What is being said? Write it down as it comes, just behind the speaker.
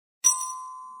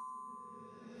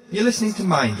You're listening to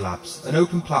Mind Labs, an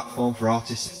open platform for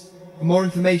artists. For more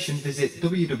information, visit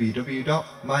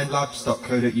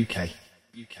www.mindlabs.co.uk.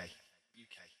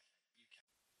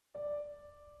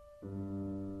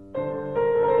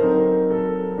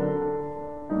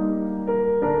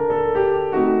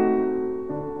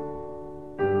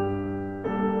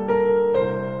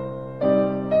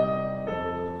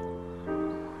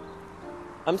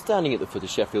 I'm standing at the foot of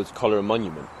Sheffield's Cholera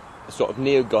Monument, a sort of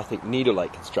neo-Gothic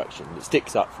needle-like construction that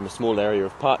sticks up from a small area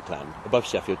of parkland above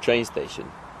Sheffield train station.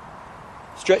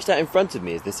 Stretched out in front of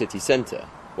me is the city centre,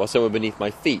 while somewhere beneath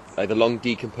my feet lie the long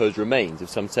decomposed remains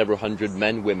of some several hundred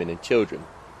men, women and children.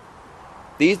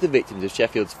 These are the victims of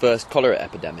Sheffield's first cholera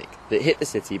epidemic that hit the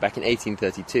city back in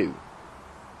 1832.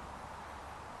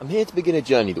 I'm here to begin a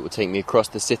journey that will take me across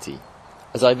the city,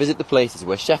 as I visit the places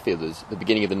where Sheffielders, at the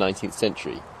beginning of the 19th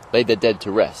century, laid their dead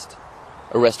to rest,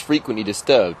 a rest frequently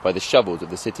disturbed by the shovels of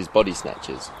the city's body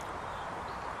snatchers.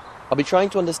 I'll be trying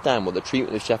to understand what the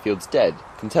treatment of Sheffield's dead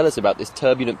can tell us about this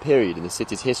turbulent period in the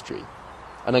city's history,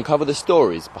 and uncover the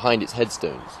stories behind its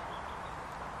headstones.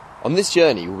 On this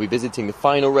journey, we'll be visiting the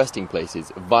final resting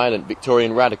places of violent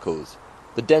Victorian radicals,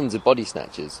 the dens of body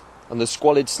snatchers, and the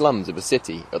squalid slums of a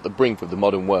city at the brink of the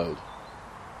modern world.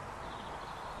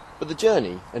 But the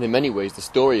journey, and in many ways the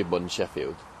story of modern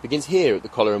Sheffield, begins here at the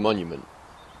Cholera Monument.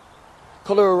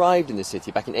 Cholera arrived in the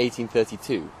city back in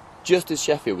 1832, just as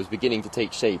Sheffield was beginning to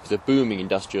take shape as a booming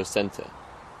industrial centre.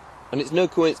 And it's no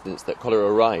coincidence that cholera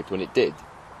arrived when it did.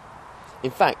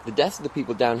 In fact, the deaths of the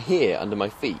people down here under my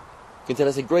feet can tell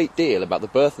us a great deal about the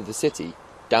birth of the city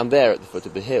down there at the foot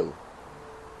of the hill.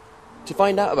 To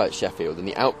find out about Sheffield and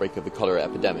the outbreak of the cholera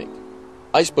epidemic,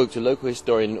 I spoke to local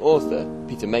historian and author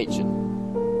Peter Machin.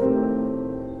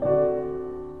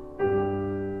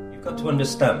 To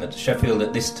understand that Sheffield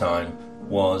at this time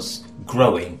was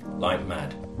growing like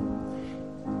mad.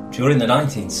 During the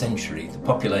 19th century, the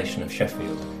population of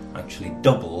Sheffield actually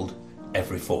doubled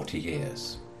every 40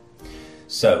 years.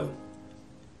 So,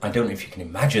 I don't know if you can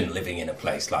imagine living in a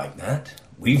place like that.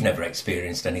 We've never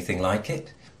experienced anything like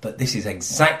it, but this is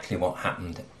exactly what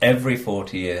happened every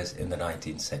 40 years in the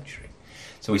 19th century.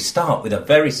 So we start with a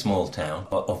very small town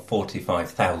of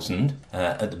 45,000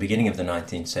 at the beginning of the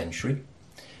 19th century.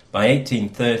 By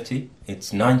 1830,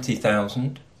 it's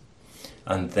 90,000,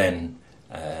 and then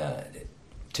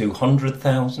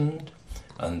 200,000,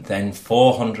 and then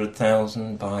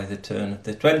 400,000 by the turn of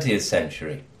the 20th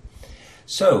century.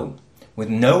 So, with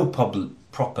no proper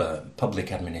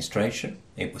public administration,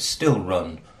 it was still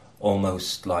run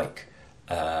almost like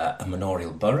a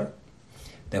manorial borough.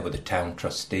 There were the town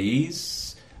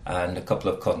trustees and a couple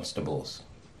of constables.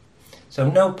 So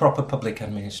no proper public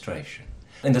administration.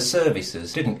 And the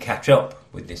services didn't catch up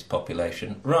with this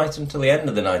population right until the end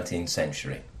of the 19th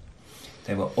century.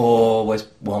 They were always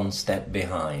one step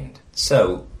behind.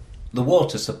 So the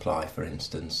water supply, for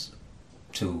instance,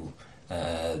 to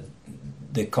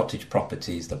the cottage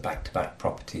properties, the back-to-back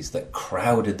properties that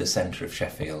crowded the centre of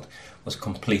Sheffield, was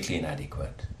completely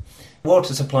inadequate.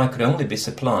 Water supply could only be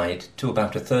supplied to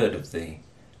about a third of the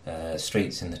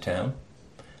streets in the town,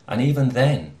 and even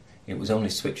then it was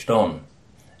only switched on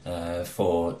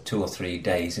for 2 or 3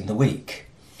 days in the week.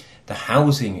 The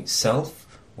housing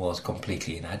itself was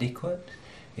completely inadequate.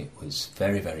 It was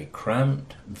very, very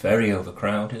cramped, very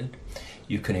overcrowded.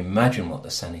 You can imagine what the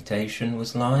sanitation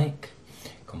was like.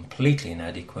 Completely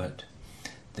inadequate.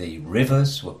 The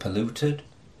rivers were polluted.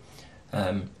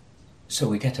 So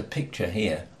we get a picture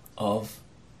here of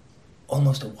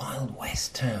almost a Wild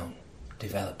West town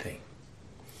developing.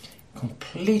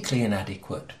 Completely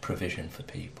inadequate provision for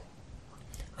people.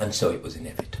 And so it was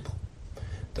inevitable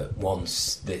that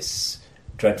once this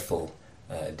dreadful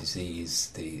disease,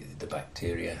 the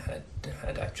bacteria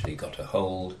had actually got a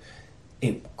hold,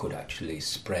 it could actually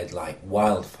spread like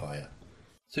wildfire.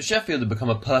 So Sheffield had become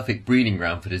a perfect breeding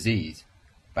ground for disease.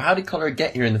 But how did cholera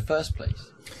get here in the first place?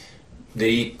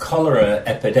 The cholera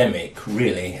epidemic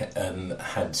really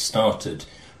had started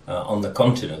on the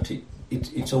continent.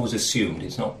 It's always assumed,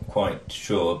 it's not quite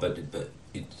sure, but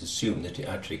it's assumed that it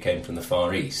actually came from the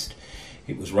Far East.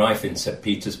 It was rife in St.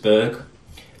 Petersburg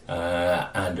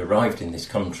and arrived in this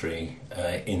country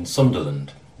in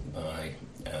Sunderland by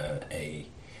a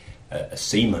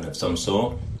seaman of some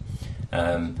sort.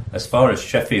 As far as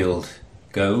Sheffield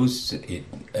goes, it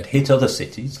had hit other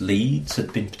cities. Leeds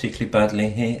had been particularly badly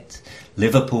hit.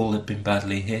 Liverpool had been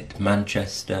badly hit.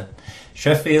 Manchester.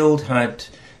 Sheffield had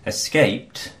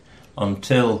escaped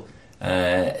until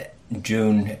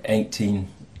June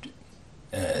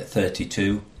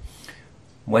 1832,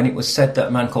 when it was said that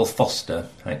a man called Foster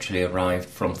actually arrived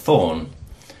from Thorn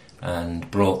and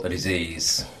brought the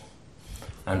disease.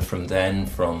 And from then,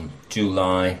 from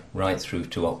July right through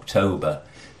to October,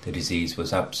 the disease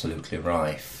was absolutely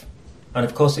rife. And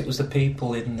of course it was the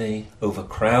people in the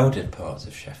overcrowded parts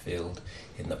of Sheffield,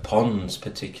 in the ponds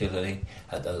particularly,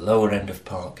 at the lower end of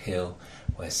Park Hill,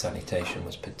 where sanitation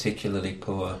was particularly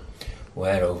poor,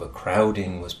 where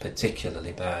overcrowding was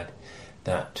particularly bad,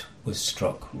 that was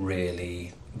struck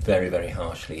really very, very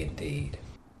harshly indeed.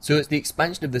 So it's the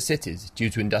expansion of the cities due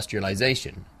to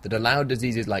industrialisation that allowed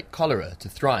diseases like cholera to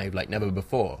thrive like never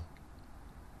before.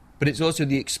 But it's also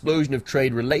the explosion of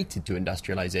trade related to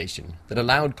industrialisation that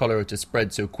allowed cholera to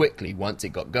spread so quickly once it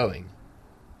got going.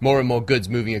 More and more goods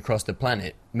moving across the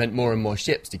planet meant more and more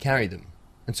ships to carry them,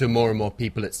 and so more and more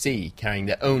people at sea carrying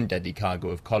their own deadly cargo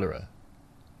of cholera.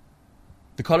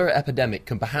 The cholera epidemic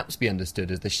can perhaps be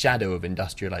understood as the shadow of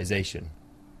industrialisation,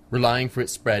 relying for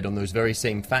its spread on those very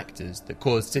same factors that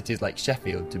caused cities like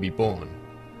Sheffield to be born.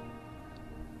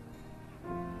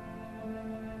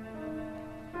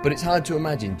 But it's hard to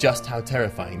imagine just how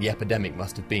terrifying the epidemic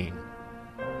must have been.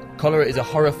 Cholera is a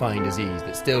horrifying disease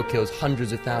that still kills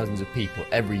hundreds of thousands of people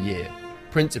every year,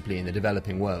 principally in the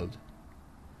developing world.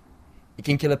 It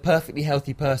can kill a perfectly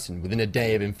healthy person within a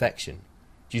day of infection,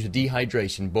 due to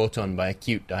dehydration brought on by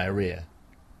acute diarrhoea.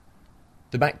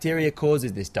 The bacteria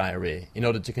causes this diarrhoea in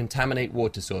order to contaminate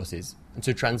water sources and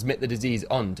so transmit the disease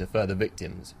on to further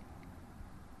victims.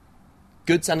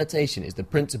 Good sanitation is the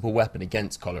principal weapon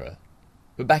against cholera,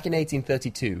 but back in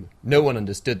 1832 no one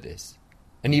understood this,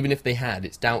 and even if they had,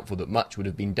 it's doubtful that much would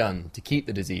have been done to keep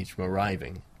the disease from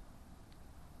arriving.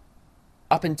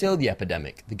 Up until the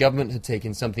epidemic, the government had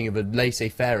taken something of a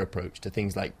laissez-faire approach to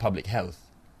things like public health,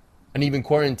 and even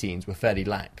quarantines were fairly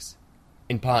lax,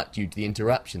 in part due to the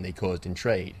interruption they caused in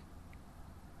trade.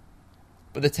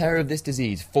 But the terror of this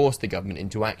disease forced the government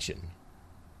into action.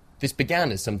 This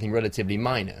began as something relatively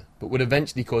minor, but would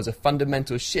eventually cause a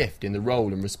fundamental shift in the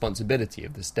role and responsibility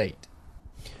of the state.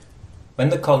 When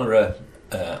the cholera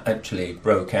actually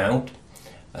broke out,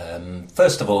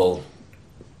 first of all,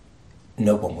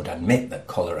 no one would admit that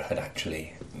cholera had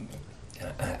actually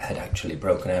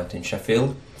broken out in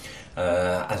Sheffield.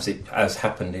 As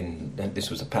happened in,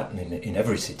 this was a pattern in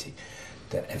every city,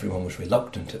 that everyone was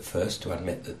reluctant at first to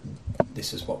admit that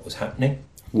this is what was happening.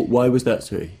 Why was that,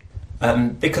 sorry?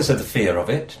 Because of the fear of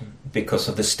it, because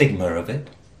of the stigma of it,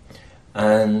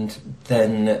 and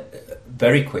then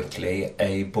very quickly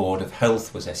a board of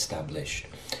health was established.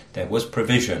 There was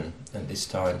provision at this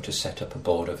time to set up a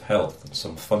board of health and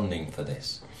some funding for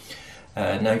this.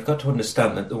 Now you've got to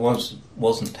understand that there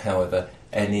wasn't, however,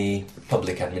 any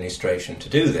public administration to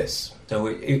do this. So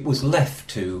it was left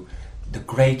to the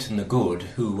great and the good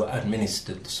who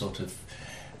administered the sort of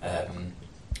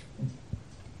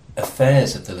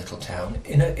affairs of the little town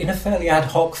in a fairly ad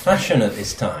hoc fashion at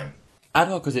this time. Ad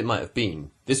hoc as it might have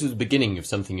been, this was the beginning of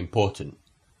something important.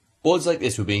 Boards like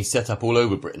this were being set up all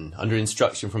over Britain under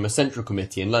instruction from a central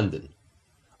committee in London.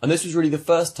 And this was really the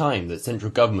first time that central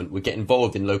government would get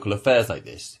involved in local affairs like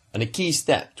this, and a key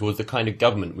step towards the kind of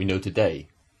government we know today.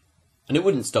 And it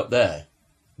wouldn't stop there.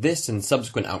 This and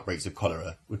subsequent outbreaks of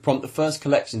cholera would prompt the first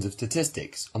collections of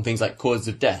statistics on things like causes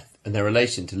of death and their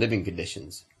relation to living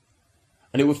conditions.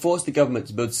 And it would force the government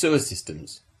to build sewer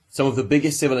systems, some of the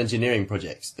biggest civil engineering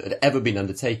projects that had ever been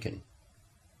undertaken.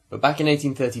 But back in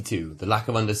 1832, the lack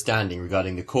of understanding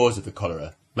regarding the cause of the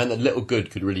cholera meant that little good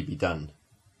could really be done.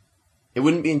 It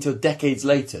wouldn't be until decades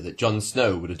later that John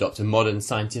Snow would adopt a modern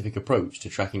scientific approach to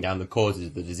tracking down the causes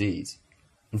of the disease,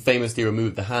 and famously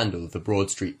removed the handle of the Broad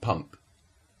Street pump.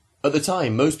 At the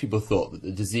time, most people thought that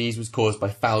the disease was caused by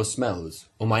foul smells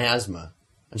or miasma,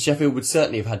 and Sheffield would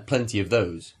certainly have had plenty of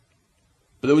those.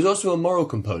 But there was also a moral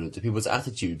component to people's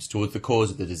attitudes towards the cause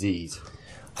of the disease.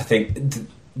 I think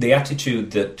the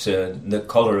attitude that the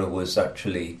cholera was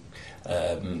actually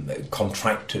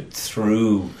contracted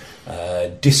through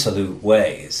dissolute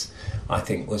ways, I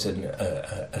think was an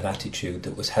attitude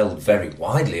that was held very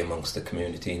widely amongst the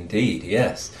community indeed,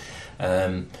 yes.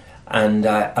 And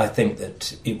I think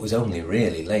that it was only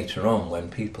really later on when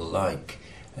people like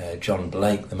John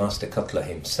Blake, the master cutler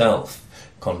himself,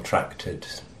 contracted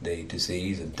the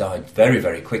disease and died very,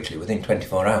 very quickly, within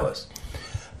 24 hours,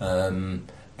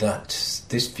 that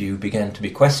this view began to be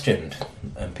questioned,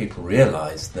 and people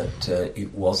realised that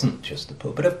it wasn't just the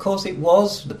poor. But of course it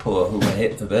was the poor who were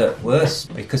hit the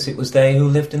worst, because it was they who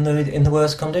lived in the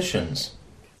worst conditions.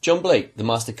 John Blake, the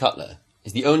master cutler,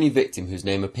 is the only victim whose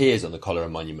name appears on the cholera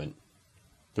monument.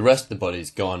 The rest of the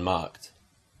bodies go unmarked.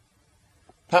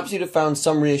 Perhaps you'd have found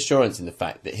some reassurance in the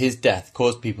fact that his death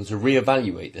caused people to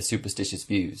re-evaluate their superstitious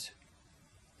views.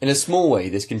 In a small way,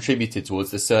 this contributed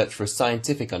towards the search for a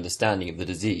scientific understanding of the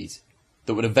disease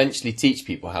that would eventually teach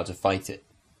people how to fight it.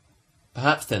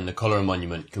 Perhaps then the cholera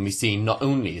monument can be seen not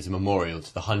only as a memorial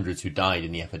to the hundreds who died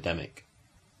in the epidemic,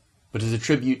 but as a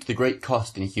tribute to the great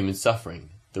cost in human suffering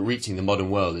that reaching the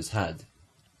modern world has had.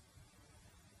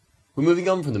 We're moving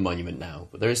on from the monument now,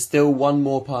 but there is still one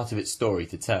more part of its story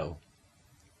to tell.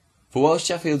 For while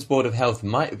Sheffield's Board of Health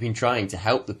might have been trying to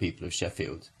help the people of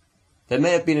Sheffield, there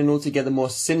may have been an altogether more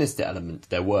sinister element to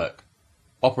their work,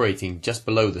 operating just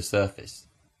below the surface.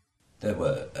 There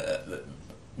were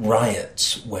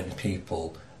riots when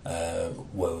people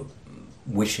were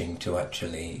wishing to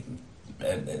actually,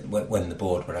 when the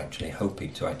board were actually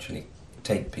hoping to actually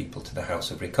take people to the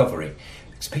House of Recovery,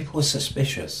 because people were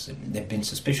suspicious. They'd been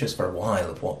suspicious for a while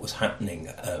of what was happening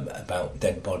about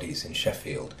dead bodies in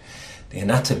Sheffield. The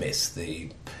anatomists,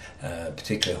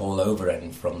 particularly Hall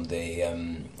Overend from the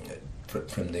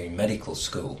medical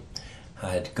school,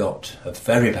 had got a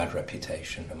very bad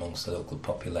reputation amongst the local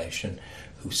population,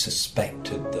 who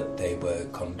suspected that they were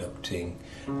conducting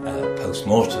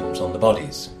post-mortems on the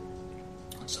bodies,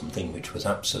 something which was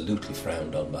absolutely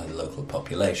frowned on by the local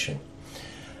population.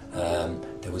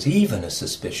 There was even a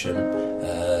suspicion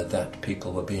that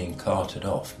people were being carted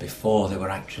off before they were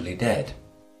actually dead.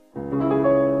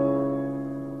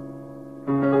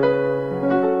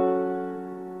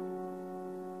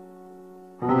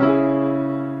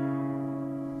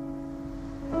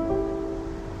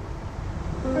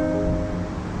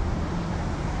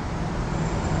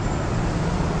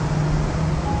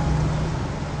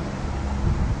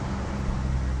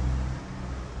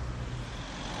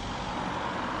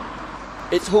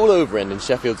 It's Hall Overend and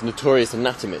Sheffield's notorious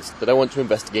anatomist that I want to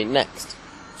investigate next,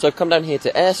 so I've come down here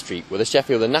to Eyre Street, where the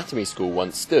Sheffield Anatomy School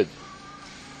once stood.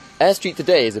 Eyre Street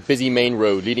today is a busy main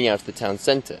road leading out of the town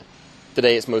centre.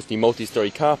 Today it's mostly multi-storey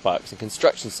car parks and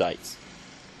construction sites.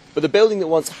 But the building that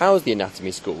once housed the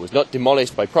anatomy school was not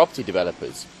demolished by property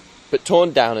developers, but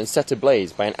torn down and set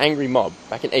ablaze by an angry mob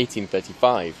back in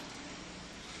 1835.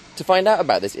 To find out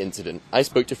about this incident, I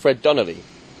spoke to Fred Donnelly,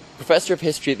 Professor of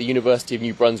History at the University of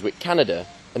New Brunswick, Canada,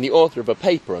 and the author of a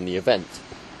paper on the event.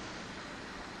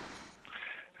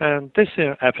 And this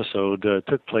episode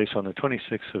took place on the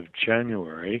 26th of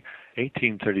January,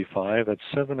 1835, at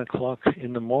 7 o'clock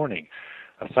in the morning.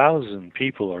 1,000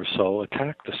 people or so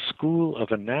attacked the School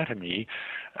of Anatomy,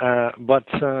 but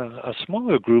a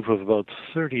smaller group of about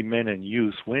 30 men and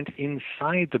youth went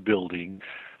inside the building,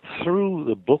 threw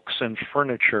the books and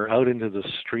furniture out into the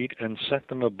street and set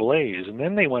them ablaze. And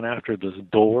then they went after the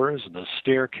doors, the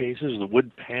staircases, the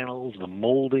wood panels, the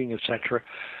molding, etc.,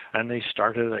 and they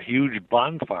started a huge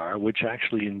bonfire which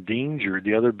actually endangered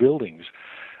the other buildings.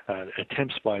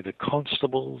 Attempts by the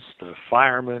constables, the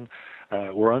firemen,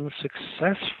 were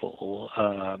unsuccessful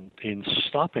in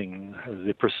stopping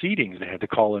the proceedings. They had to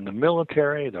call in the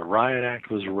military, the riot act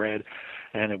was read,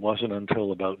 and it wasn't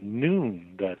until about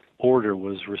noon that order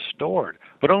was restored,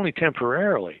 but only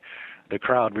temporarily. The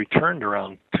crowd returned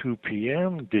around 2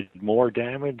 p.m., did more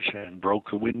damage, and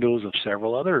broke the windows of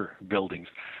several other buildings.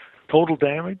 Total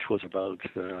damage was about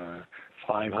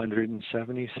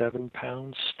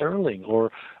 £577 sterling,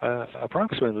 or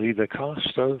approximately the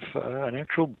cost of an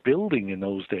actual building in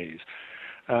those days.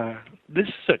 This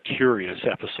is a curious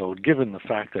episode, given the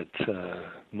fact that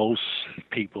most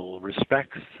people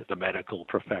respect the medical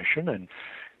profession, and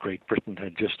Great Britain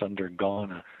had just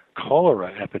undergone a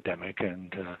cholera epidemic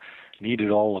and needed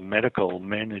all the medical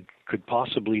men it could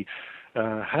possibly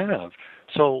have.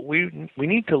 So we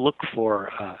need to look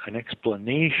for an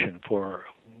explanation for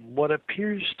what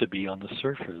appears to be on the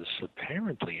surface,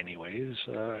 apparently anyways,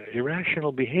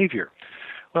 irrational behavior.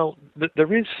 Well, there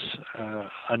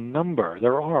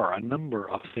are a number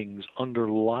of things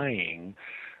underlying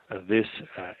this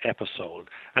episode.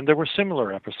 And there were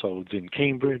similar episodes in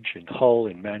Cambridge, in Hull,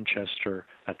 in Manchester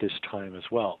at this time as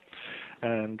well.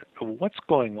 And what's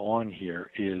going on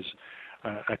here is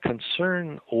a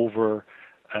concern over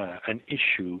an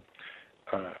issue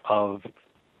of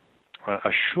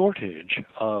a shortage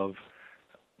of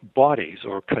bodies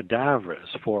or cadavers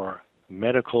for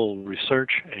medical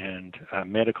research and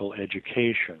medical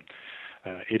education.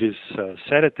 It is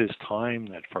said at this time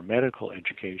that for medical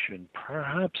education,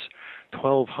 perhaps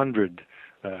 1,200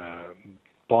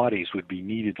 bodies would be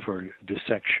needed for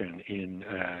dissection in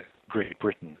Great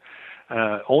Britain.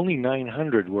 Only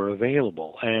 900 were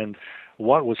available, and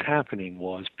what was happening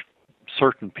was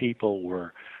certain people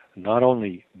were not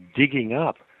only digging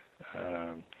up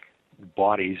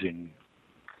bodies in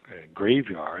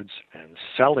graveyards and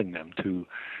selling them to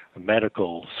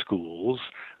medical schools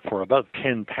for about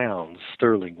 £10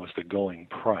 sterling was the going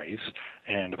price,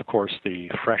 and of course the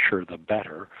fresher the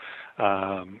better.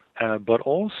 But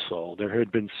also there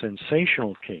had been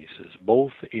sensational cases,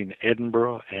 both in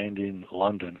Edinburgh and in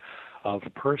London, of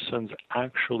persons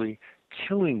actually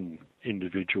killing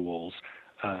individuals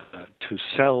to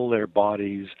sell their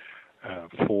bodies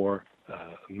for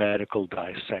medical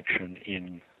dissection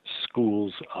in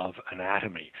schools of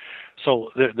anatomy. So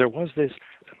there was this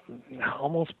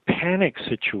almost panic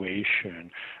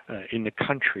situation in the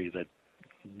country that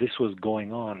this was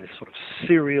going on, this sort of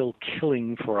serial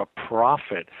killing for a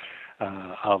profit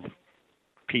of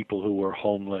people who were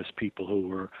homeless, people who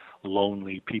were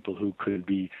lonely, people who could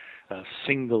be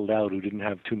singled out, who didn't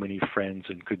have too many friends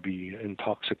and could be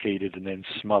intoxicated and then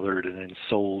smothered and then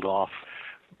sold off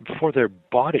for their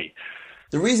body.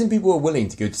 The reason people were willing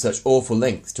to go to such awful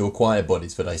lengths to acquire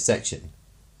bodies for dissection,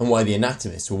 and why the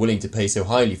anatomists were willing to pay so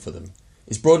highly for them,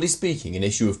 is broadly speaking an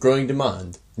issue of growing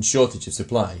demand and shortage of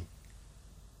supply.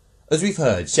 As we've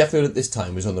heard, Sheffield at this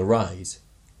time was on the rise.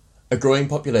 A growing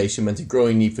population meant a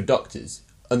growing need for doctors,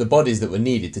 and the bodies that were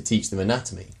needed to teach them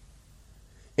anatomy.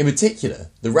 In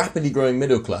particular, the rapidly growing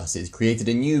middle classes created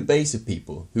a new base of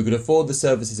people who could afford the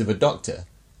services of a doctor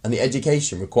and the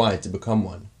education required to become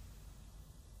one.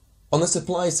 On the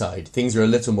supply side, things are a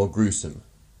little more gruesome.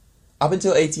 Up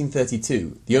until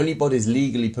 1832, the only bodies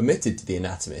legally permitted to the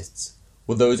anatomists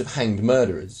were those of hanged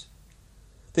murderers.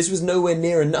 This was nowhere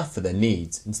near enough for their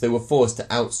needs, and so they were forced to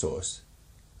outsource.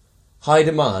 High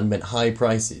demand meant high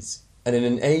prices, and in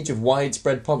an age of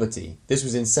widespread poverty, this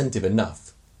was incentive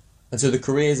enough, and so the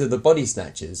careers of the body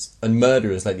snatchers and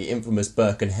murderers like the infamous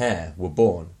Burke and Hare were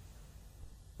born.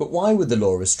 But why would the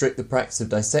law restrict the practice of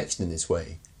dissection in this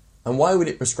way? And why would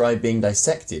it prescribe being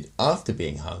dissected after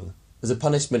being hung as a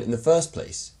punishment in the first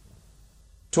place?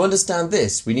 To understand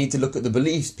this, we need to look at the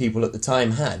beliefs people at the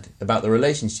time had about the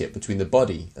relationship between the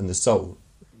body and the soul.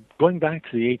 Going back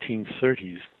to the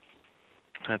 1830s,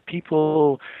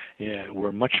 people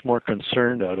were much more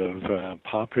concerned out of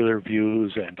popular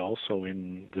views and also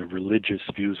in the religious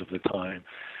views of the time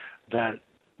that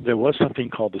there was something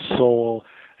called the soul,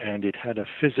 and it had a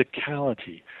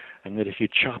physicality, and that if you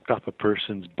chopped up a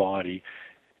person's body,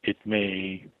 it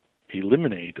may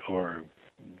eliminate or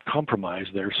compromise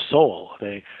their soul.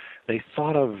 They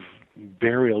thought of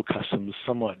burial customs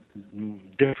somewhat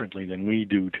differently than we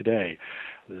do today.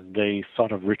 They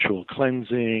thought of ritual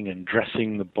cleansing and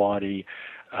dressing the body,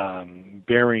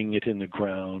 burying it in the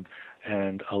ground,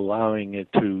 and allowing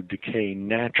it to decay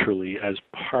naturally as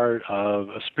part of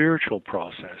a spiritual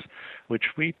process, which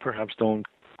we perhaps don't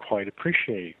quite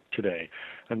appreciate today.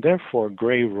 And therefore,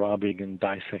 grave robbing and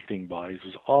dissecting bodies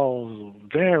was all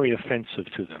very offensive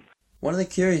to them. One of the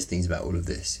curious things about all of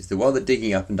this is that while the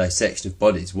digging up and dissection of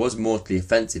bodies was mortally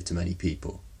offensive to many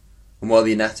people, and while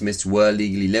the anatomists were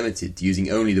legally limited to using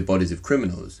only the bodies of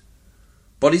criminals,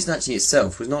 body snatching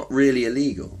itself was not really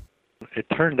illegal. It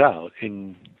turned out,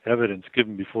 in evidence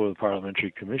given before the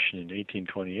Parliamentary Commission in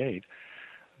 1828,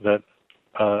 that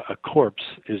a corpse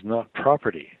is not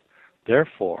property.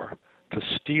 Therefore, to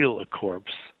steal a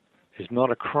corpse is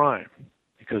not a crime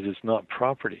because it's not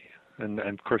property. And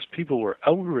of course, people were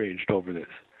outraged over this.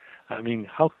 I mean,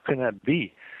 how can that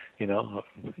be?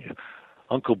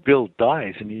 Uncle Bill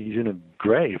dies and he's in a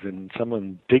grave and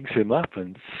someone digs him up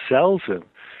and sells him,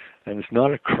 and it's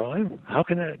not a crime? How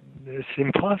can that? It's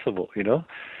impossible,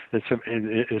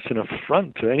 It's an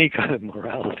affront to any kind of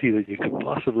morality that you could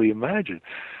possibly imagine.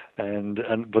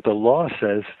 But the law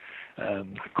says a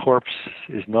corpse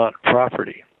is not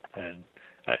property. And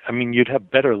I mean, you'd have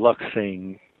better luck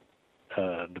saying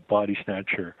the body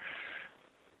snatcher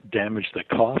damaged the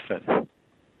coffin,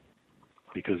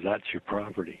 because that's your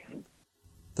property.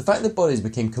 The fact that bodies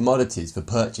became commodities for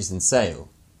purchase and sale,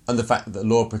 and the fact that the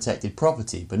law protected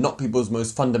property but not people's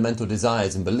most fundamental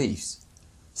desires and beliefs,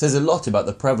 says a lot about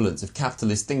the prevalence of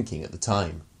capitalist thinking at the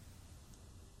time.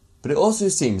 But it also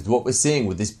seems that what we're seeing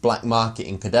with this black market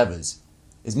in cadavers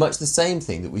is much the same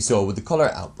thing that we saw with the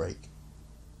cholera outbreak.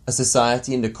 A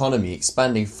society and economy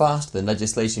expanding faster than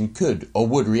legislation could or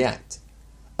would react,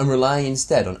 and relying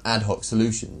instead on ad hoc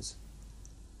solutions.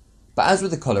 But as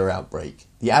with the cholera outbreak,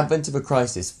 the advent of a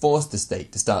crisis forced the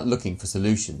state to start looking for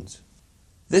solutions.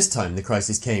 This time the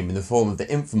crisis came in the form of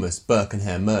the infamous Burke and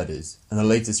Hare murders and a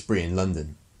later spree in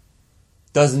London.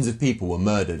 Dozens of people were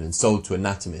murdered and sold to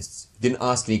anatomists who didn't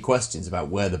ask any questions about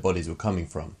where the bodies were coming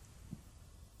from.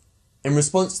 In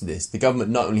response to this, the government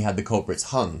not only had the culprits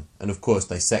hung and of course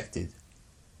dissected,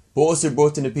 but also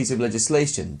brought in a piece of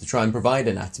legislation to try and provide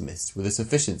anatomists with a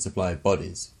sufficient supply of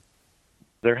bodies.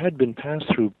 There had been passed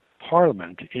through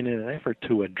Parliament in an effort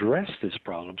to address this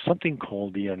problem, something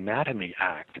called the Anatomy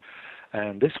Act.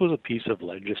 And this was a piece of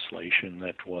legislation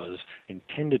that was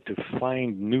intended to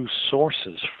find new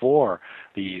sources for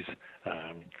these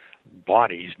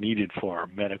bodies needed for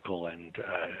medical and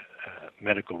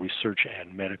medical research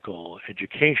and medical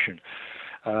education.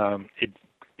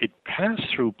 It passed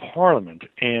through Parliament,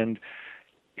 and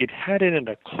it had in it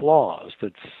a clause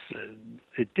that's,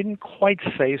 it didn't quite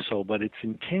say so, but its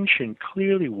intention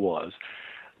clearly was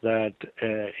that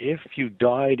if you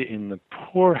died in the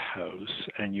poorhouse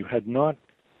and you had not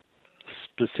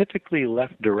specifically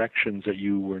left directions that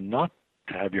you were not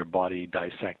to have your body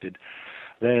dissected,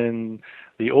 then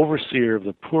the overseer of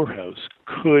the poorhouse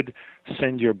could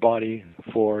send your body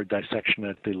for dissection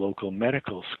at the local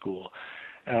medical school.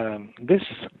 This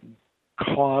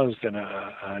caused an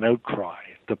outcry.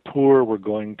 The poor were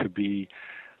going to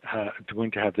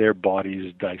have their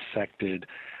bodies dissected,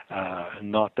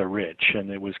 not the rich, and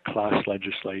it was class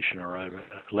legislation, or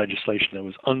legislation that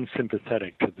was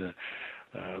unsympathetic to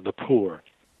the poor.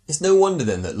 It's no wonder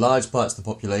then that large parts of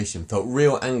the population felt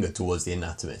real anger towards the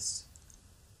anatomists.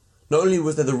 Not only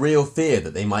was there the real fear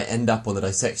that they might end up on the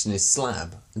dissectionist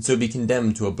slab and so be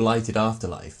condemned to a blighted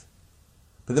afterlife,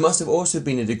 but there must have also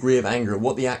been a degree of anger at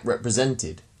what the Act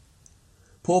represented.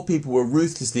 Poor people were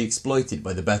ruthlessly exploited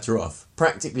by the better off,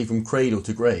 practically from cradle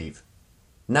to grave.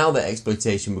 Now their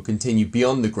exploitation would continue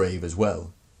beyond the grave as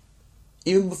well.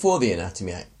 Even before the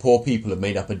Anatomy Act, poor people had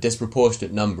made up a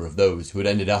disproportionate number of those who had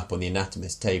ended up on the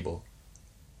anatomist's table.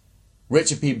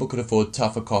 Richer people could afford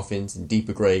tougher coffins and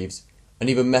deeper graves, and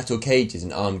even metal cages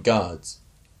and armed guards,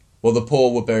 while the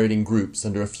poor were buried in groups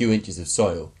under a few inches of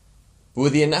soil. But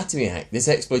with the Anatomy Act, this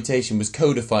exploitation was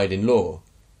codified in law,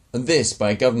 and this by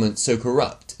a government so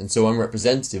corrupt and so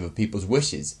unrepresentative of people's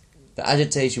wishes that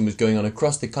agitation was going on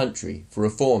across the country for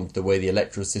reform to the way the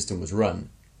electoral system was run.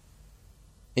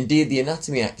 Indeed, the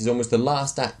Anatomy Act is almost the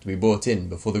last act to be brought in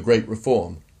before the Great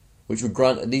Reform, which would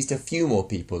grant at least a few more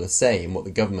people a say in what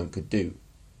the government could do.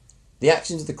 The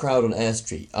actions of the crowd on Eyre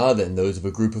Street are then those of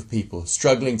a group of people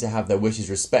struggling to have their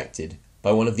wishes respected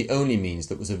by one of the only means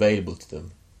that was available to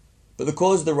them. But the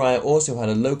cause of the riot also had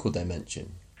a local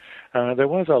dimension. There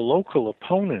was a local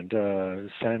opponent,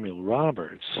 Samuel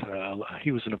Roberts.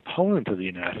 He was an opponent of the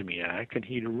Anatomy Act, and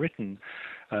he'd written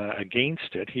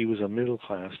against it. He was a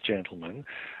middle-class gentleman.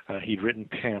 He'd written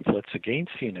pamphlets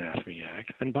against the Anatomy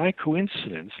Act, and by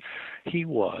coincidence, he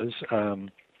was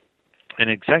an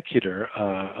executor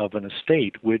of an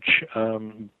estate which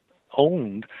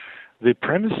owned the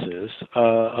premises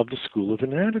of the School of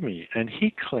Anatomy, and he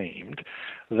claimed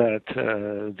that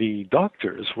the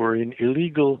doctors were in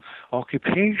illegal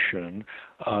occupation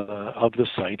of the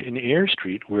site in Eyre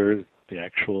Street where the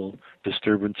actual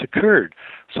disturbance occurred.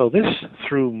 So this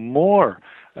threw more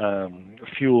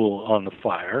fuel on the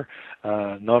fire.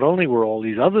 Not only were all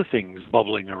these other things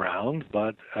bubbling around,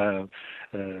 but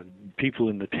people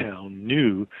in the town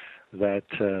knew that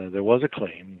there was a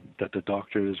claim that the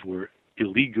doctors were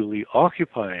illegally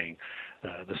occupying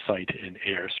the site in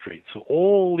Eyre Street. So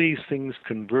all these things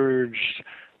converged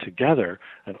together,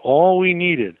 and all we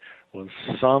needed was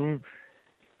some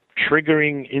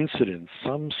triggering incident,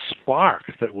 some spark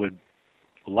that would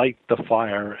light the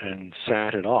fire and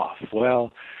set it off.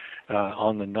 Well,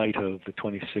 on the night of the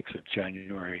 26th of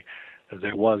January,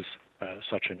 there was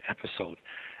such an episode.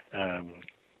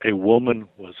 A woman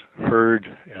was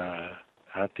heard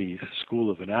at the School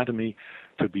of Anatomy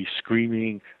to be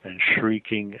screaming and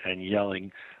shrieking and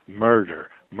yelling,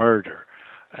 "Murder, murder."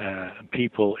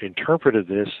 People interpreted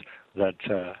this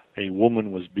that a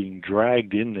woman was being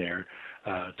dragged in there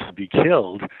to be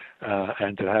killed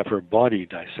and to have her body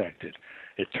dissected.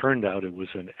 It turned out it was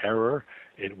an error.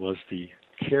 It was the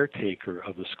caretaker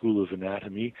of the School of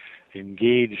Anatomy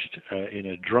engaged in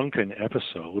a drunken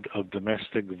episode of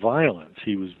domestic violence.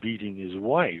 He was beating his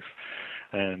wife,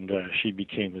 and she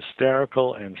became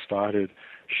hysterical and started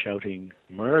shouting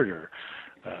murder.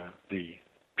 The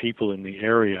people in the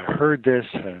area heard this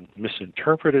and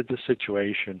misinterpreted the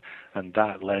situation, and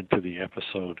that led to the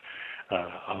episode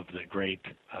of the great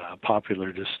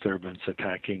popular disturbance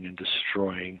attacking and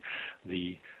destroying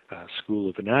the School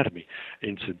of Anatomy.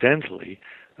 Incidentally,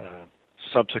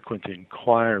 subsequent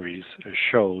inquiries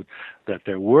showed that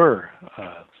there were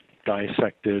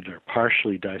dissected or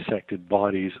partially dissected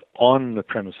bodies on the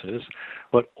premises,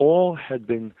 but all had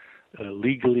been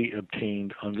legally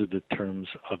obtained under the terms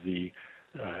of the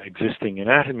existing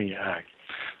Anatomy Act.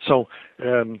 So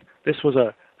this was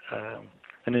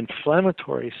an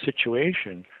inflammatory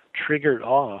situation triggered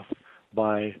off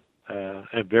by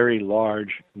a very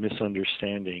large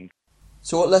misunderstanding.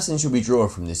 So what lessons should we draw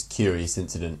from this curious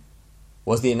incident?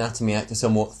 Was the Anatomy Act a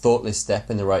somewhat thoughtless step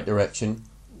in the right direction,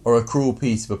 or a cruel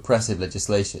piece of oppressive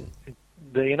legislation?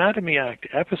 The Anatomy Act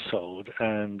episode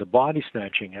and the body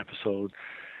snatching episode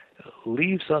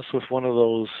leaves us with one of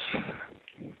those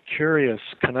curious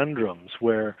conundrums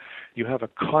where you have a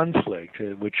conflict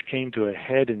which came to a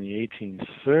head in the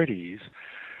 1830s,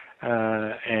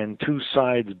 and two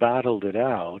sides battled it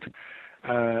out,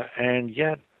 and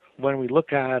yet when we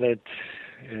look at it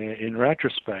in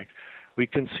retrospect, we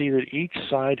can see that each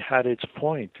side had its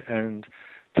point, and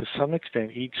to some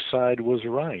extent each side was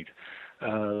right.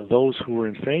 Those who were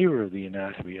in favor of the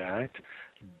Anatomy Act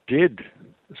did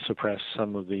suppress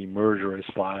some of the murderous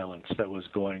violence that was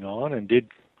going on and did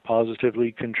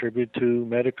positively contribute to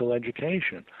medical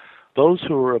education. Those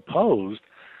who were opposed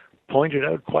pointed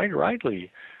out quite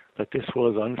rightly that this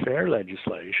was unfair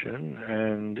legislation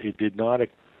and it did not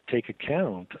take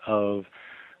account of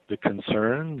the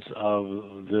concerns of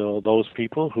those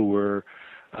people who were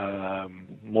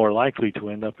more likely to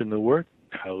end up in the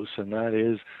workhouse, and that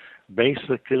is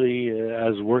basically,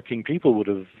 as working people would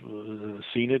have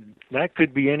seen it, that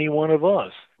could be any one of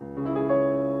us.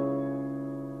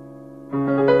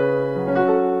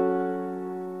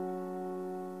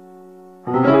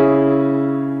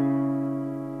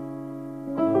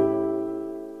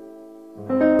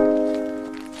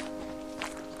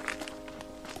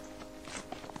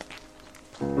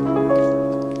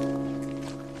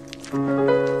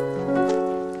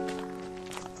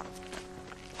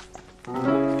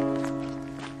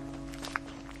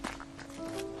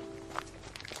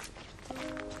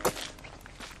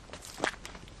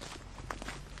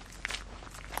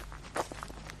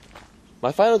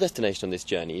 My final destination on this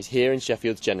journey is here in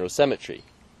Sheffield's General Cemetery.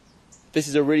 This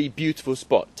is a really beautiful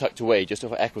spot tucked away just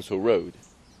off Ecclesall Road.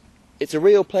 It's a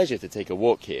real pleasure to take a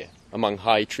walk here, among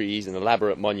high trees and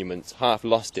elaborate monuments half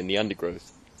lost in the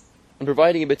undergrowth, and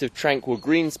providing a bit of tranquil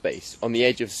green space on the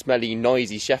edge of smelly,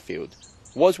 noisy Sheffield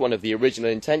was one of the original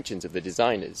intentions of the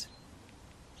designers.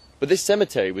 But this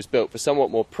cemetery was built for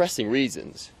somewhat more pressing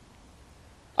reasons.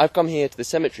 I've come here to the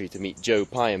cemetery to meet Joe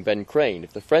Pye and Ben Crane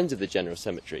of the Friends of the General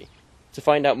Cemetery, to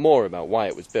find out more about why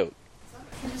it was built.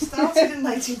 It started in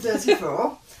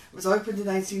 1834, it was opened in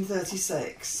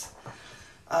 1836.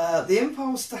 The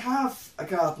impulse to have a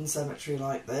garden cemetery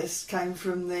like this came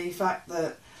from the fact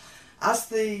that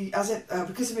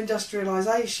because of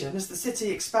industrialisation, as the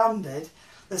city expanded,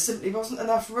 there simply wasn't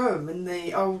enough room in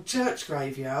the old church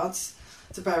graveyards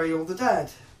to bury all the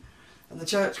dead. And the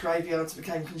church graveyards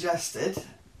became congested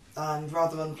and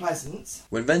rather unpleasant.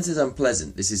 When Ben says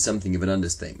unpleasant, this is something of an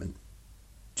understatement.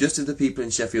 Just as the people in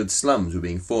Sheffield's slums were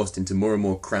being forced into more and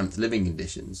more cramped living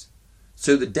conditions,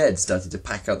 so the dead started to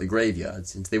pack out the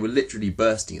graveyards until they were literally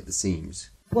bursting at the seams.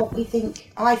 What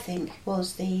I think,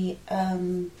 was the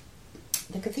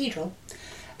cathedral,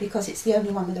 because it's the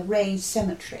only one with a raised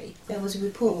cemetery. There was a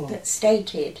report that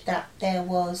stated that there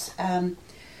was a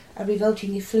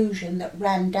revolting efflusion that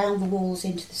ran down the walls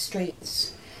into the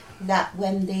streets, that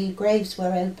when the graves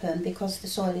were open, because the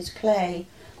soil is clay,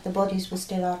 the bodies were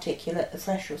still articulate, the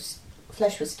flesh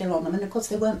was still on them, and of course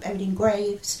they weren't buried in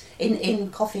graves, in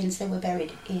coffins, they were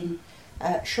buried in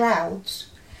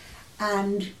shrouds.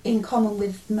 And in common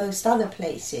with most other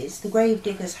places, the grave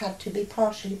diggers had to be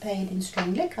partially paid in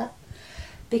strong liquor,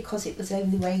 because it was the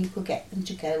only way you could get them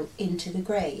to go into the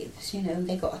graves. You know,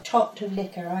 they got a tot of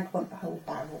liquor, I'd want the whole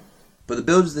barrel. But the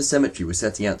builders of the cemetery were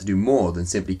setting out to do more than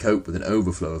simply cope with an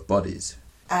overflow of bodies.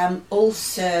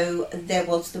 Also, there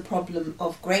was the problem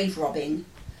of grave robbing,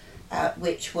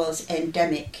 which was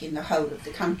endemic in the whole of the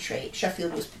country.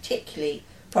 Sheffield was particularly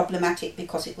problematic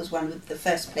because it was one of the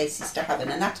first places to have an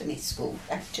anatomy school,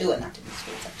 two anatomy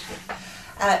schools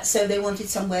actually. So they wanted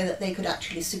somewhere that they could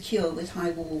actually secure with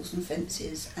high walls and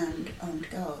fences and armed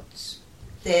guards.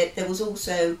 There was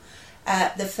also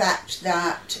the fact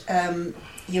that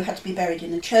you had to be buried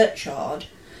in a churchyard,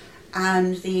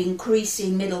 and the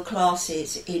increasing middle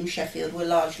classes in Sheffield were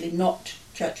largely not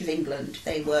Church of England,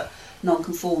 they were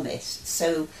nonconformists,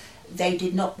 so they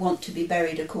did not want to be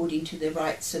buried according to the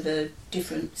rites of a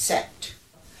different sect.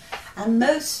 And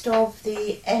most of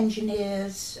the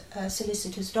engineers,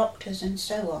 solicitors, doctors and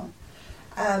so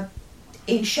on,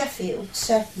 in Sheffield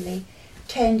certainly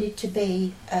tended to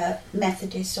be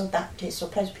Methodists or Baptists or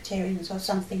Presbyterians or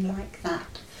something like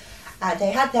that.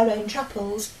 They had their own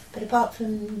chapels, but apart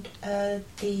from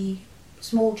the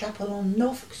small chapel on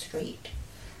Norfolk Street,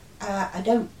 I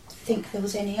don't think there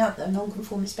was any other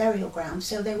nonconformist burial ground,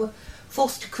 so they were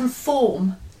forced to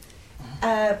conform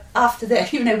after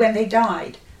when they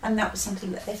died, and that was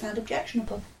something that they found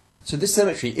objectionable. So this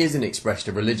cemetery is an expression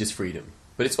of religious freedom,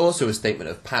 but it's also a statement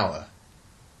of power.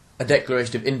 a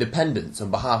declaration of independence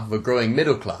on behalf of a growing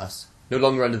middle class, no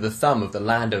longer under the thumb of the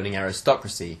landowning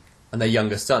aristocracy and their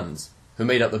younger sons, who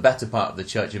made up the better part of the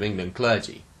Church of England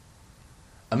clergy.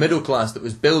 A middle class that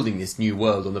was building this new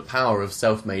world on the power of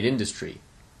self-made industry,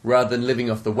 rather than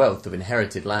living off the wealth of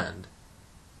inherited land.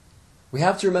 We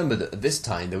have to remember that at this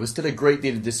time there was still a great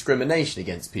deal of discrimination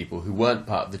against people who weren't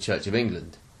part of the Church of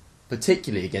England,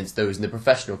 particularly against those in the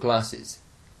professional classes.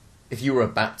 If you were a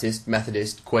Baptist,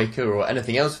 Methodist, Quaker, or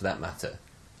anything else for that matter,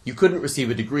 you couldn't receive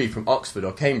a degree from Oxford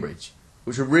or Cambridge,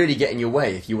 which would really get in your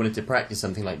way if you wanted to practice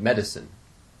something like medicine.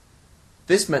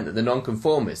 This meant that the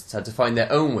nonconformists had to find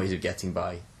their own ways of getting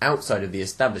by, outside of the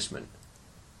establishment.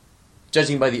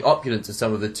 Judging by the opulence of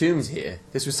some of the tombs here,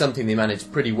 this was something they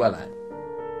managed pretty well at.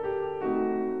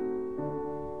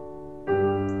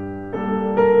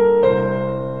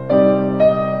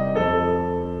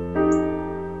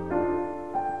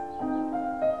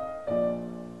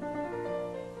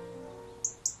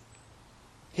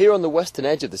 Here on the western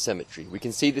edge of the cemetery, we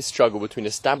can see this struggle between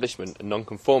establishment and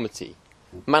nonconformity,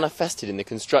 manifested in the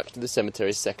construction of the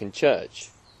cemetery's second church,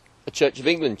 a Church of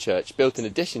England church built in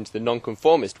addition to the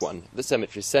nonconformist one at the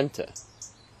cemetery's centre.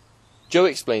 Joe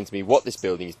explained to me what this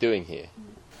building is doing here.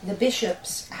 The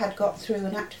bishops had got through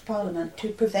an Act of Parliament to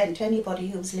prevent anybody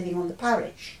who was living on the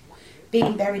parish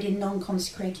being buried in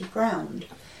non-consecrated ground,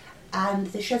 and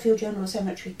the Sheffield General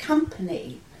Cemetery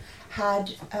Company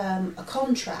had a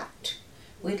contract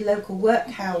with local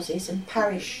workhouses and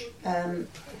parish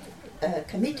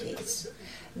committees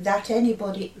that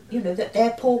anybody, that their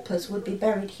paupers would be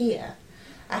buried here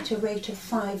at a rate of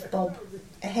 5 bob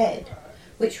a head,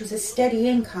 which was a steady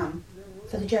income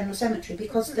for the General Cemetery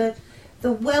because the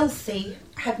wealthy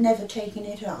had never taken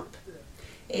it up.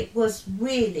 It was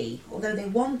really, although they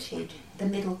wanted the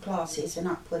middle classes and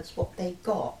upwards, what they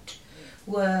got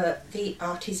were the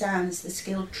artisans, the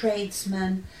skilled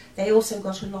tradesmen. They also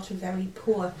got a lot of very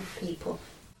poor people.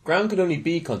 Ground could only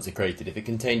be consecrated if it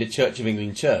contained a Church of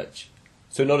England church,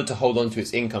 so in order to hold on to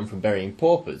its income from burying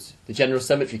paupers, the General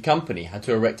Cemetery Company had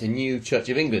to erect a new Church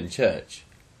of England church.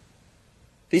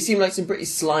 These seem like some pretty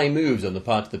sly moves on the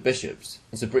part of the bishops,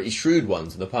 and some pretty shrewd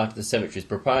ones on the part of the cemetery's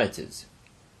proprietors.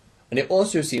 And it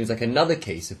also seems like another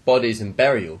case of bodies and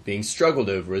burial being struggled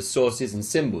over as sources and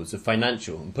symbols of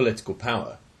financial and political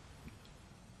power.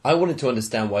 I wanted to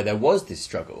understand why there was this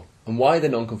struggle, and why the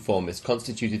nonconformists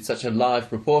constituted such a large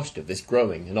proportion of this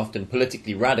growing and often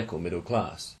politically radical middle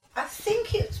class. I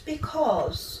think it's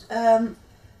because the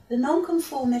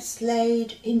nonconformists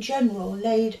laid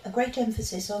a great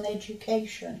emphasis on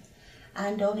education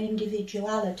and on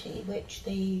individuality, which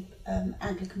the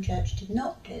Anglican Church did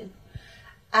not do.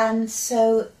 And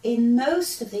so in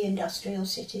most of the industrial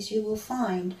cities you will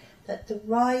find that the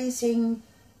rising,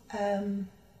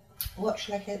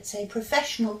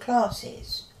 professional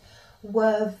classes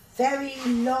were very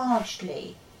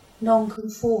largely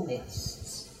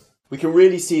nonconformists. We can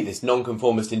really see this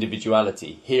nonconformist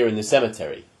individuality here in the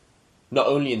cemetery, not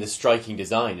only in the striking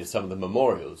design of some of the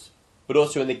memorials, but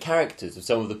also in the characters of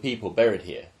some of the people buried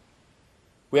here.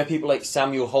 We have people like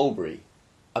Samuel Holbery,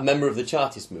 a member of the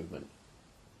Chartist movement.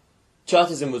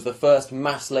 Chartism was the first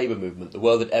mass labour movement the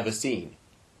world had ever seen,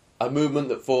 a movement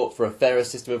that fought for a fairer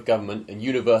system of government and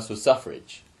universal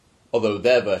suffrage, although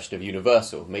their version of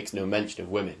universal makes no mention of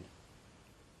women.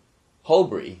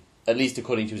 Holbery, at least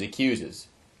according to his accusers,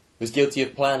 was guilty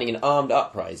of planning an armed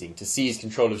uprising to seize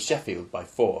control of Sheffield by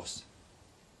force.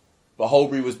 But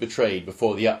Holbery was betrayed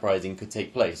before the uprising could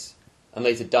take place, and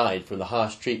later died from the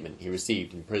harsh treatment he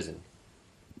received in prison.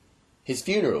 His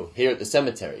funeral, here at the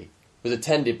cemetery, was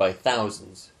attended by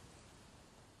thousands.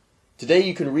 Today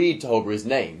you can read Holbery's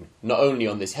name not only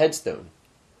on this headstone,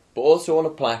 but also on a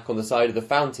plaque on the side of the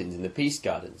fountains in the Peace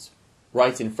Gardens,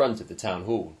 right in front of the town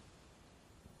hall.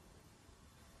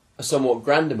 A somewhat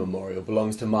grander memorial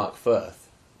belongs to Mark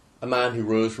Firth, a man who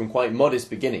rose from quite modest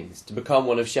beginnings to become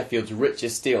one of Sheffield's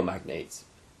richest steel magnates,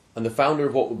 and the founder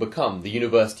of what would become the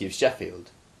University of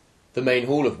Sheffield, the main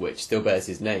hall of which still bears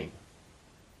his name.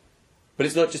 But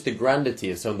it's not just the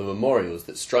grandity of some of the memorials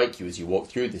that strike you as you walk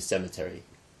through this cemetery.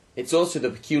 It's also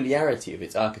the peculiarity of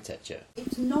its architecture.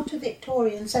 It's not a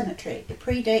Victorian cemetery. It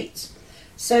predates.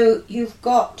 So you've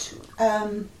got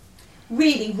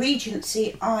really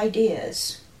Regency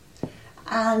ideas.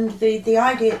 And the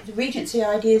Regency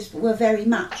ideas were very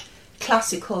much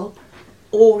classical,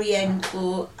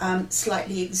 oriental,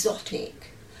 slightly exotic.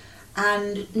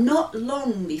 And not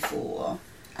long before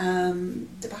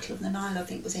the Battle of the Nile, I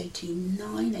think, was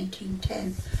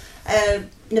 1810.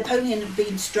 Napoleon had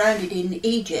been stranded in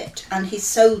Egypt, and his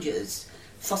soldiers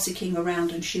fossicking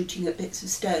around and shooting at bits of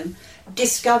stone,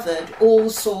 discovered all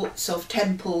sorts of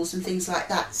temples and things like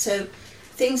that. So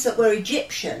things that were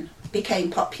Egyptian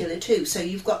became popular too. So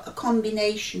you've got a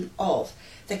combination of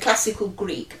the classical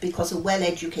Greek, because a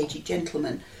well-educated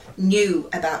gentleman knew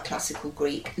about classical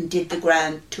Greek and did the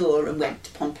grand tour and went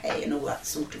to Pompeii and all that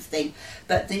sort of thing,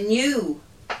 but the new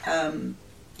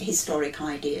historic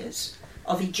ideas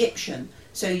of Egyptian.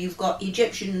 So you've got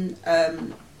Egyptian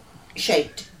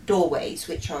shaped doorways,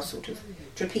 which are sort of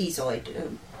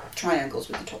trapezoid triangles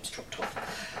with the tops chopped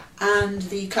off, and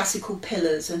the classical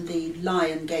pillars and the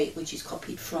lion gate, which is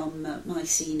copied from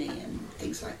Mycenae and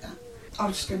things like that. I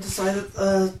was just going to say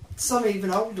that some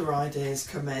even older ideas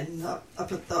come in.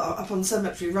 Up on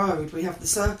Cemetery Road, we have the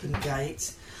Serpent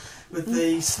Gate with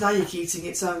the snake eating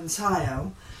its own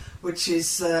tail, which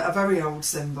is a very old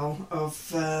symbol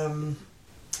of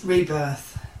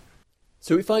rebirth.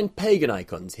 So we find pagan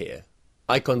icons here,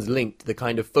 icons linked to the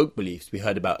kind of folk beliefs we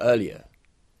heard about earlier,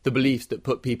 the beliefs that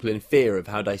put people in fear of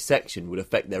how dissection would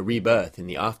affect their rebirth in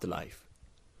the afterlife.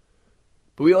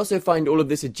 But we also find all of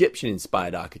this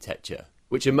Egyptian-inspired architecture,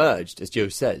 which emerged, as Joe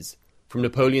says, from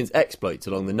Napoleon's exploits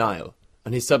along the Nile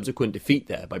and his subsequent defeat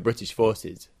there by British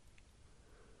forces.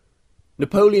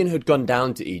 Napoleon had gone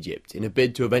down to Egypt in a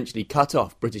bid to eventually cut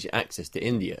off British access to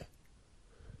India.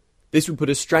 This would put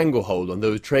a stranglehold on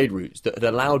those trade routes that had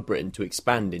allowed Britain to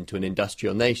expand into an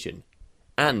industrial nation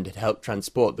and had helped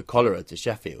transport the cholera to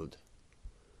Sheffield.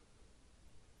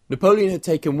 Napoleon had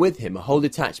taken with him a whole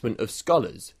detachment of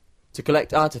scholars to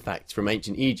collect artefacts from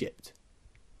ancient Egypt,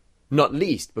 not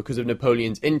least because of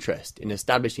Napoleon's interest in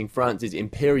establishing France's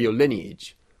imperial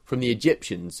lineage from the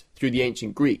Egyptians through the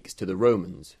ancient Greeks to the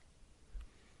Romans.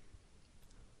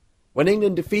 When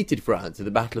England defeated France at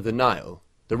the Battle of the Nile,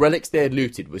 the relics they had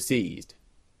looted were seized.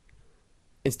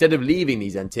 Instead of leaving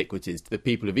these antiquities to the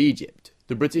people of Egypt,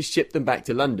 the British shipped them back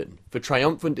to London for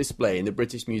triumphant display in the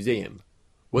British Museum,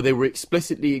 where they were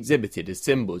explicitly exhibited as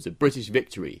symbols of British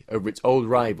victory over its old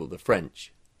rival, the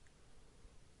French.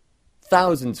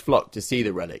 Thousands flocked to see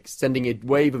the relics, sending a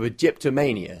wave of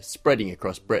Egyptomania spreading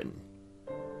across Britain.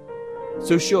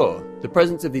 So sure, the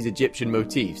presence of these Egyptian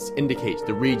motifs indicates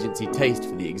the Regency taste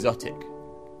for the exotic.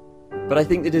 But I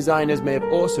think the designers may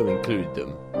have also included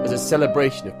them as a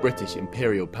celebration of British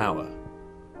imperial power.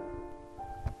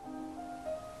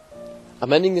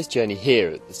 I'm ending this journey here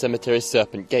at the cemetery's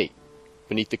Serpent Gate,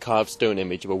 beneath the carved stone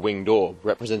image of a winged orb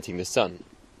representing the sun.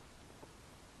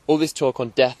 All this talk on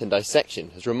death and dissection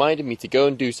has reminded me to go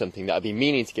and do something that I've been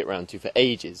meaning to get round to for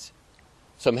ages,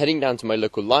 so I'm heading down to my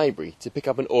local library to pick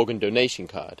up an organ donation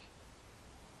card.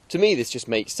 To me this just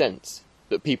makes sense,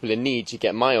 that people in need should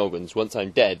get my organs once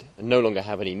I'm dead and no longer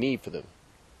have any need for them.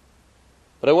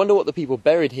 But I wonder what the people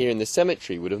buried here in the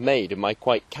cemetery would have made of my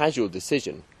quite casual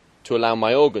decision to allow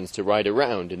my organs to ride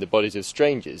around in the bodies of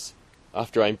strangers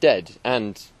after I'm dead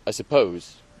and, I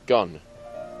suppose, gone.